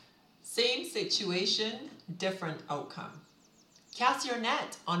Same situation, different outcome. Cast your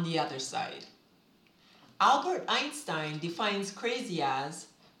net on the other side. Albert Einstein defines crazy as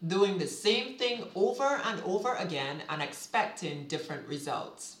doing the same thing over and over again and expecting different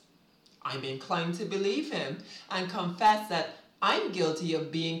results. I'm inclined to believe him and confess that I'm guilty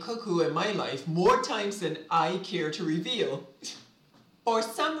of being cuckoo in my life more times than I care to reveal. For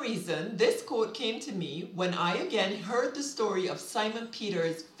some reason, this quote came to me when I again heard the story of Simon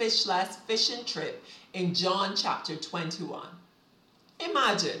Peter's fishless fishing trip in John chapter 21.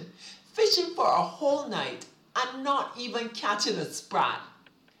 Imagine fishing for a whole night and not even catching a sprat.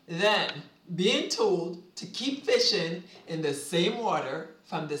 Then being told to keep fishing in the same water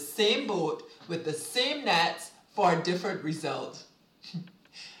from the same boat with the same nets for a different result.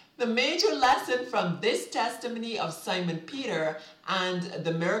 The major lesson from this testimony of Simon Peter and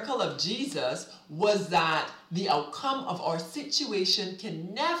the miracle of Jesus was that the outcome of our situation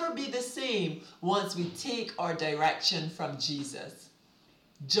can never be the same once we take our direction from Jesus.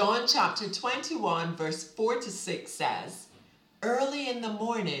 John chapter 21 verse 4 to 6 says, "Early in the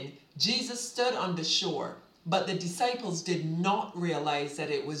morning, Jesus stood on the shore, but the disciples did not realize that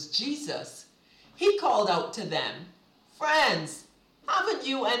it was Jesus. He called out to them, 'Friends, haven't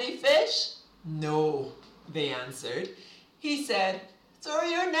you any fish?' 'No,' they answered. He said, 'Throw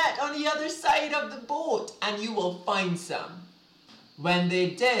your net on the other side of the boat and you will find some.' When they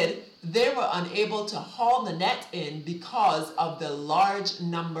did, they were unable to haul the net in because of the large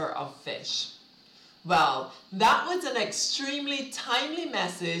number of fish." Well, that was an extremely timely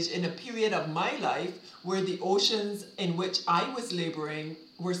message in a period of my life where the oceans in which I was laboring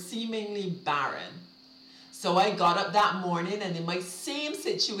were seemingly barren. So I got up that morning and in my same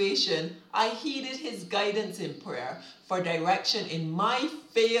situation, I heeded his guidance in prayer for direction in my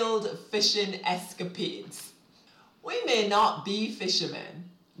failed fishing escapades. We may not be fishermen,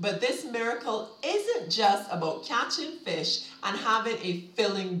 but this miracle isn't just about catching fish and having a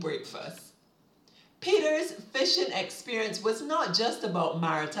filling breakfast. Peter's fishing experience was not just about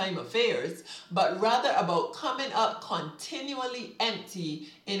maritime affairs, but rather about coming up continually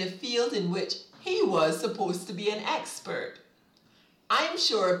empty in a field in which he was supposed to be an expert. I'm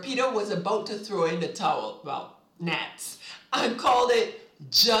sure Peter was about to throw in the towel, nets, and called it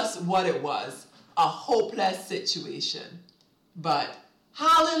just what it was, a hopeless situation. But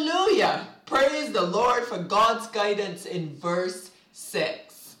hallelujah! Praise the Lord for God's guidance in verse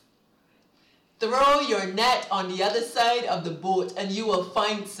 6. "Throw your net on the other side of the boat and you will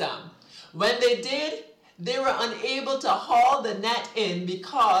find some." When they did, they were unable to haul the net in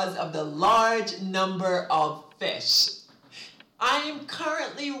because of the large number of fish. I am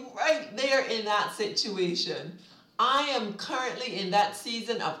currently right there in that situation. I am currently in that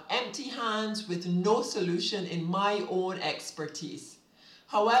season of empty hands with no solution in my own expertise.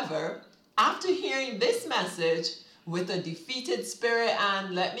 However, after hearing this message, with a defeated spirit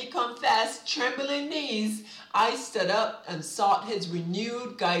and, let me confess, trembling knees, I stood up and sought his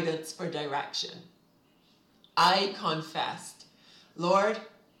renewed guidance for direction. I confessed, "Lord,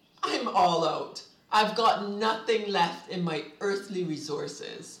 I'm all out. I've got nothing left in my earthly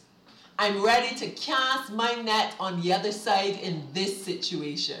resources. I'm ready to cast my net on the other side in this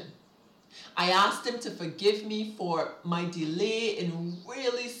situation." I asked him to forgive me for my delay in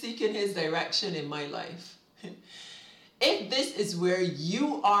really seeking his direction in my life. If this is where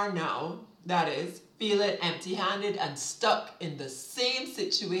you are now, that is, feeling empty-handed and stuck in the same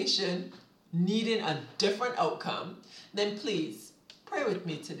situation, needing a different outcome, then please pray with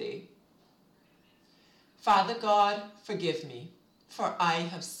me today. Father God, forgive me, for I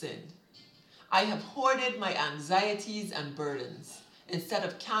have sinned. I have hoarded my anxieties and burdens instead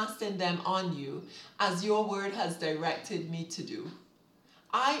of casting them on you as your word has directed me to do.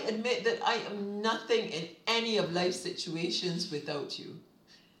 I admit that I am nothing in any of life's situations without you.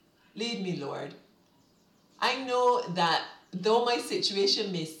 Lead me, Lord. I know that though my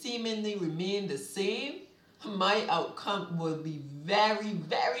situation may seemingly remain the same, my outcome will be very,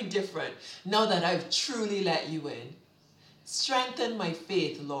 very different now that I've truly let you in. Strengthen my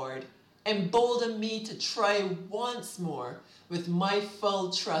faith, Lord. Embolden me to try once more with my full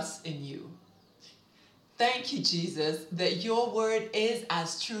trust in you. Thank you, Jesus, that your word is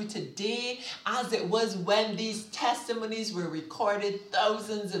as true today as it was when these testimonies were recorded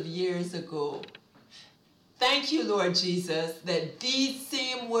thousands of years ago. Thank you, Lord Jesus, that these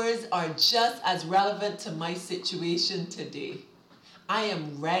same words are just as relevant to my situation today. I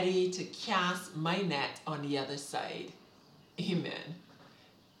am ready to cast my net on the other side. Amen.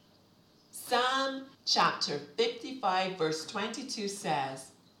 Psalm chapter 55 verse 22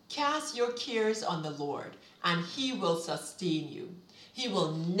 says, "Cast your cares on the Lord, and he will sustain you. He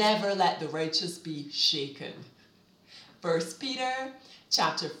will never let the righteous be shaken. 1 Peter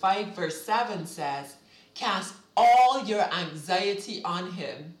chapter 5 verse 7 says, cast all your anxiety on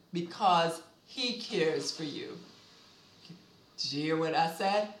him because he cares for you. Did you hear what I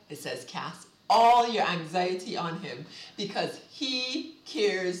said? It says cast all your anxiety on him because he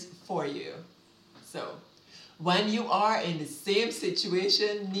cares for you. So, when you are in the same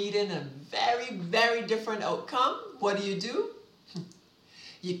situation needing a very, very different outcome, what do?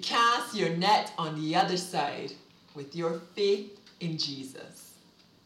 You cast your net on the other side with your faith in Jesus.